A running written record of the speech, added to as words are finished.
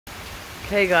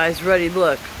Hey guys, ready?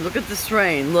 Look at this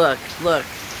rain. Look.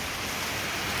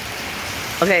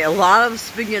 Okay, a lot of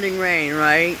it's beginning rain,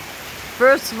 right?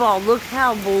 First of all, look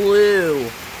how blue.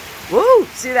 Woo!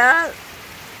 See that?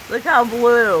 Look how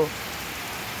blue.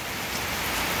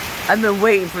 I've been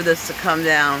waiting for this to come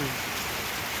down.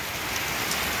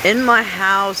 In my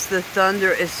house, the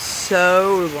thunder is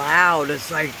so loud.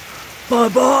 It's like,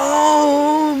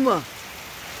 Baboom!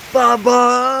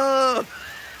 Baboom!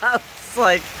 It's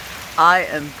like, I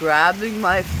am grabbing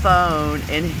my phone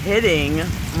and hitting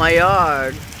my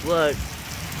yard. Look.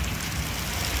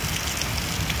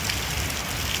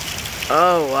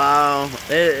 Oh, wow.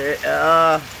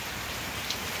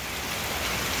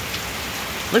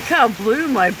 Look how blue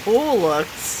my pool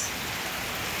looks.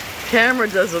 Camera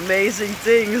does amazing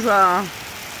things, huh?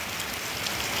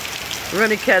 We're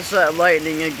gonna catch that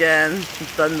lightning again.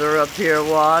 Thunder up here,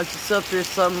 watch. It's up here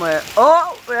somewhere.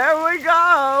 Oh, there we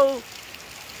go!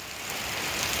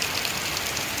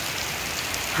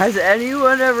 Has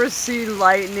anyone ever seen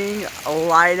lightning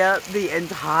light up the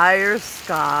entire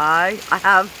sky?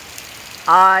 I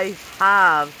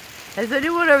have. Has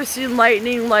anyone ever seen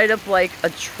lightning light up like a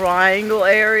triangle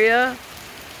area?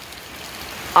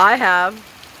 I have.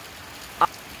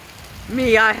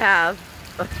 I have.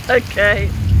 Okay,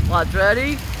 watch,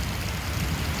 ready?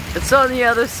 It's on the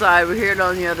other side. We hear it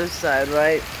on the other side,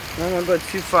 right? I don't want to go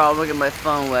too far. I'll get my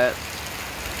phone wet.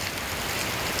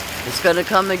 It's gonna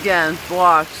come again.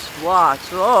 Watch.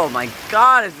 Oh my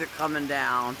God, is it coming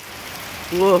down?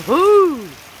 Woohoo!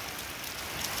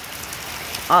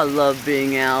 I love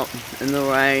being out in the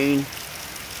rain.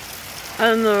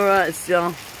 And the rain, see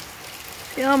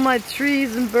how my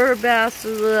trees and bird baths are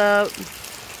lit up.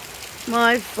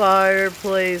 My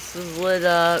fireplace is lit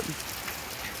up.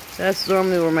 That's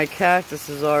normally where my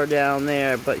cactuses are down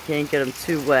there, but can't get them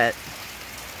too wet.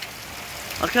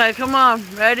 Okay, come on,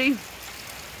 ready?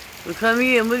 We're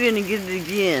coming in, we're gonna get it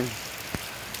again.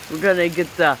 We're gonna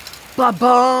get the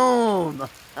Baboom!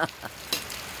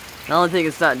 The only thing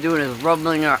it's not doing is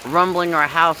rumbling our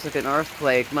house like an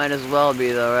earthquake. Might as well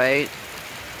be though, right?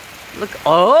 Look,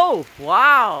 oh,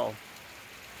 wow!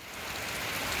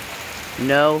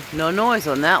 No noise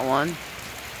on that one.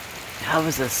 That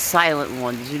was a silent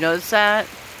one. Did you notice that?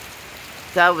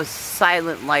 That was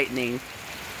silent lightning.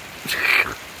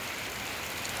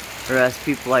 Or as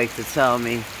people like to tell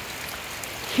me.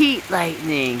 Heat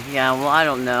lightning. Yeah, well, I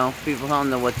don't know. People don't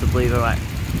know what to believe about.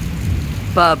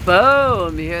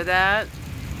 Baboom! You hear that?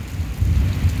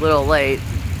 A little late.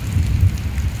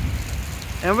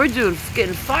 And we're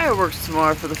getting fireworks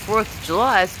tomorrow for the 4th of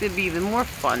July. It's going to be even more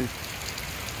fun. My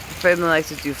family likes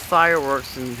to do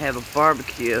fireworks and have a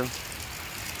barbecue.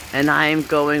 And I am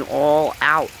going all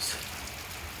out.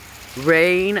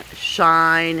 Rain,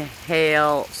 shine,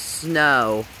 hail,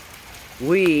 snow.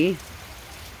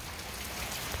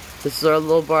 This is our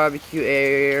little barbecue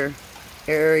area.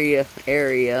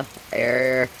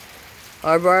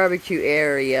 Our barbecue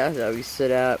area that we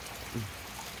sit at.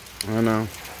 I don't know.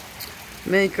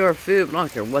 Make our food, but I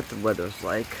don't care what the weather's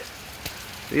like.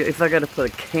 If I gotta put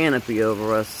a canopy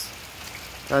over us,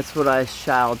 that's what I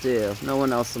shall do. No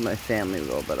one else in my family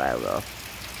will, but I will.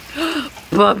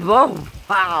 But, oh,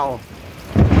 wow.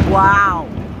 Wow.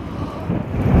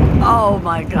 Oh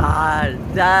my God.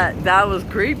 That was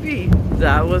creepy.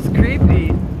 That was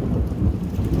creepy.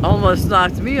 Almost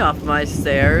knocked me off my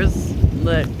stairs.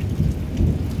 Look.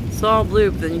 It's all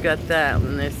blue, but then you got that.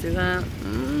 When they see that?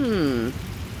 I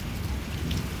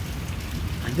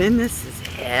mean, this is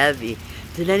heavy.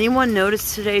 Did anyone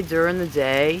notice today during the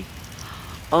day?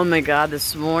 Oh my God,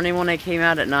 this morning when I came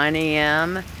out at 9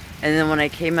 a.m. and then when I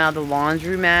came out of the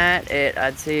laundromat at,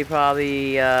 I'd say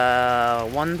probably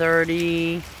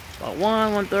 1:30, about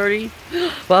 1:30.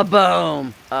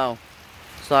 Ba-boom! Oh,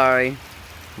 sorry.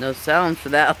 No sound for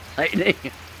that lightning.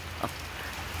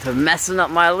 They're messing up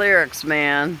my lyrics,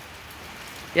 man.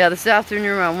 Yeah, this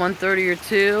afternoon around 1:30 or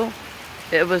 2,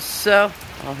 it was so...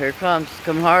 Oh, here it comes. It's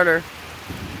coming harder.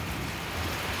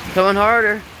 Coming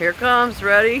harder. Here it comes.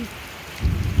 Ready?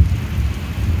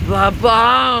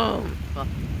 Ba-boom! Oh,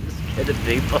 just kidding,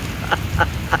 people.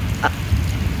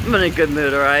 I'm in a good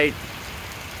mood, alright?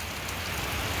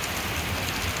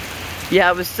 Yeah,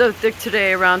 it was so thick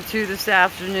today around 2 this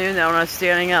afternoon that when I was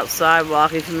standing outside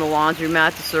walking from the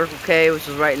laundromat to Circle K, which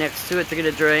was right next to it, to get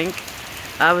a drink,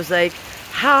 I was like,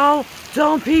 how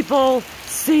don't people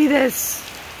see this?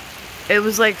 It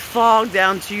was like fog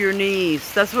down to your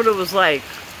knees. That's what it was like.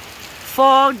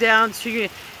 Fog down to your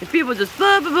knees. And people just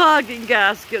blah, blah, blah, getting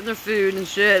gas, getting their food and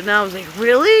shit. And I was like,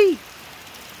 really?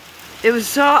 It was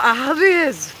so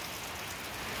obvious.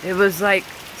 It was like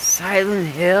Silent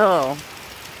Hill.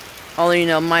 Only, you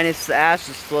know, minus the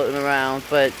ashes floating around,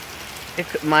 but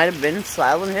it might have been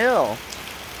Silent Hill.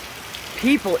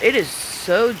 People, it is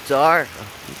so dark.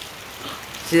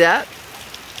 See that?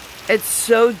 It's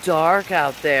so dark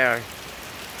out there.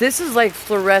 This is like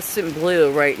fluorescent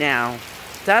blue right now.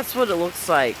 That's what it looks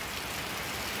like.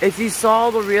 If you saw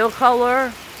the real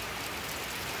color,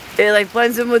 it like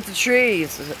blends in with the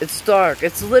trees. It's dark.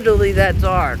 It's literally that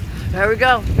dark. Here we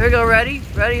go. Here we go. Ready?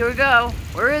 Ready? Here we go.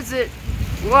 Where is it?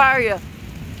 Where are you?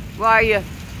 Where are you?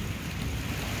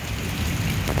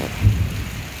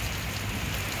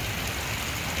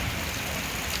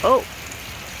 Oh.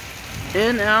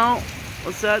 In, out.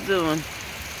 What's that doing?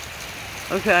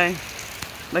 Okay.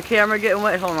 My camera getting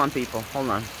wet. Hold on, people. Hold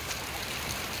on.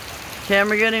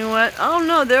 Camera getting wet. Oh,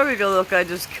 no. There we go. Look, I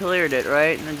just cleared it,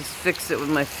 right? And I just fixed it with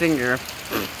my finger.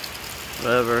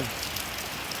 Whatever.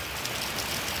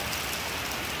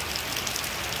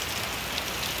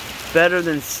 Better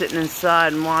than sitting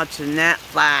inside and watching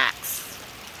Netflix.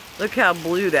 Look how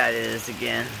blue that is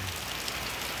again.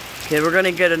 Okay, we're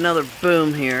gonna get another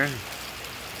boom here.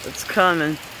 It's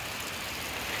coming.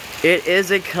 It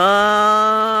is a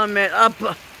coming up.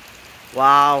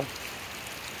 Wow.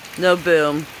 No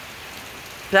boom.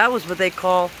 That was what they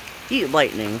call heat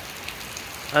lightning.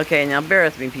 Okay, now bear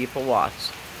with me, people. Watch.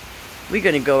 We're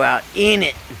gonna go out in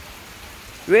it.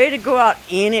 Ready to go out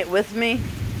in it with me?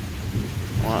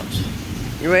 Watch.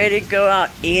 You ready to go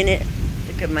out in it?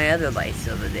 Look at my other lights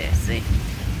over there, see?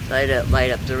 Light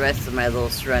up the rest of my little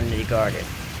serenity garden.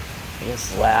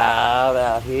 It's loud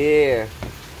out here.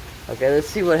 Okay, let's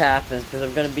see what happens, because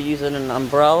I'm going to be using an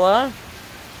umbrella.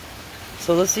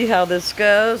 So let's see how this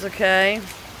goes, okay?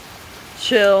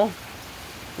 Chill.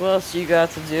 What else you got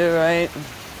to do, right?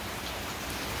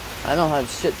 I don't have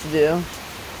shit to do.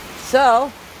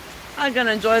 So, I'm going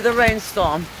to enjoy the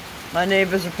rainstorm. My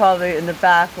neighbors are probably in the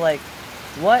back like,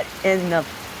 what in the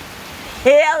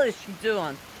hell is she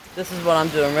doing? This is what I'm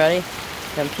doing, ready?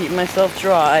 I'm keeping myself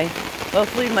dry.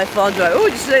 Hopefully my phone dry. Oh,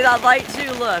 you see that light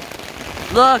too? Look.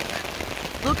 Look.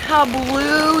 Look how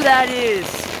blue that is.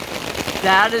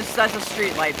 That's a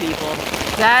street light, people.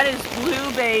 That is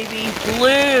blue, baby.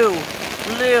 Blue.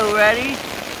 Blue, ready?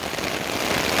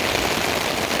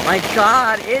 My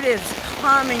God, it is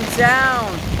coming down.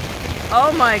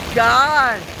 Oh my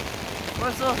God.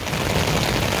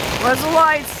 Where's the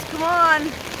lights? Come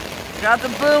on. Got the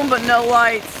boom, but no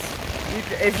lights.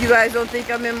 If you guys don't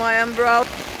think I'm in my umbrella.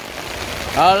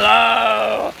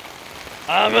 Hello.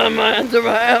 I'm under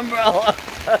my umbrella.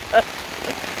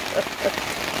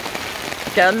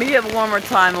 Okay, let me get one more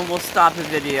time and we'll stop the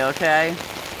video, okay?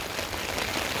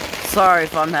 Sorry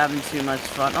if I'm having too much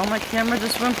fun. Oh, my camera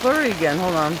just went blurry again.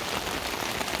 Hold on.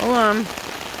 Hold on.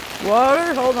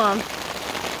 Water? Hold on.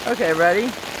 Okay,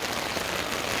 ready?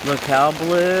 Look how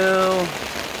blue.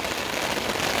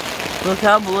 Look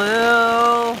how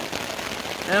blue.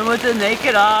 And with the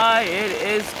naked eye, it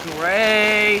is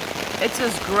gray. It's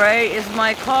as gray as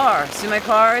my car. See my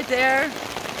car right there?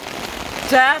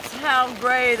 That's how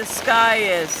gray the sky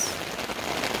is.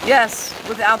 Yes,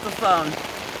 without the phone.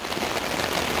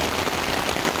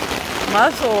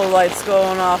 My solar light's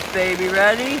going off, baby.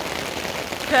 Ready?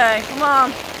 Okay, come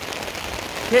on.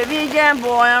 Hit me again,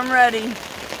 boy. I'm ready.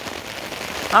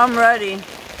 I'm ready.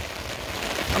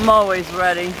 I'm always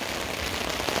ready.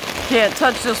 Can't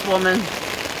touch this woman.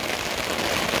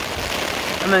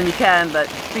 I mean, you can, but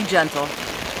be gentle.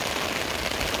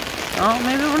 Oh,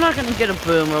 maybe we're not going to get a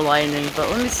boom or lightning, but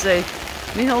let me see.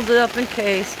 Let me hold it up in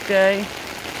case, okay?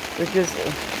 Because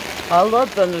I love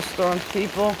thunderstorms,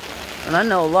 people. And I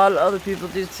know a lot of other people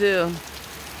do, too.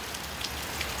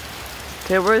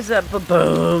 Okay, where's that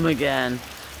Baboom again?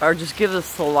 Or just give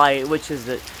us the light. Which is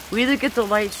it? We either get the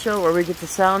light show or we get the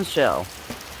sound show.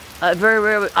 Very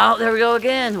rarely. Oh, there we go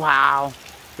again. Wow.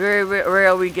 Very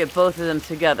rare we get both of them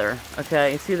together.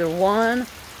 Okay, it's either one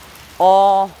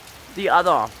or the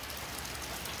other.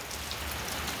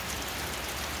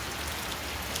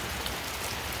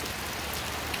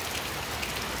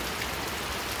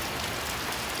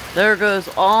 There goes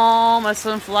all my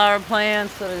sunflower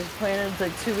plants that I just planted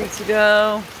like 2 weeks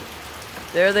ago.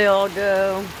 There they all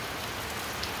go.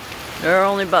 They're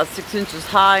only about 6 inches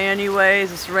high anyways.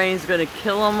 This rain's gonna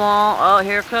kill them all. Oh,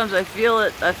 here it comes. I feel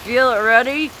it. I feel it.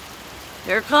 Ready?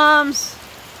 Here it comes.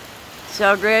 See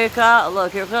how gray it got?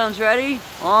 Look, here it comes. Ready?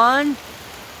 1,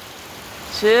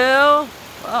 2.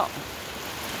 Oh.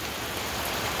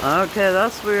 Okay,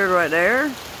 that's weird right there.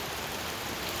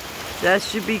 That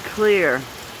should be clear.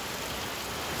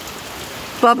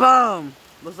 Ba-boom!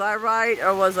 Was I right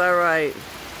or was I right?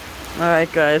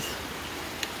 Alright, guys.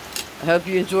 I hope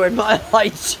you enjoyed my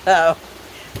light show.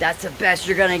 That's the best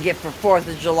you're gonna get for 4th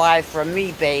of July from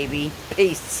me, baby.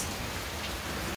 Peace.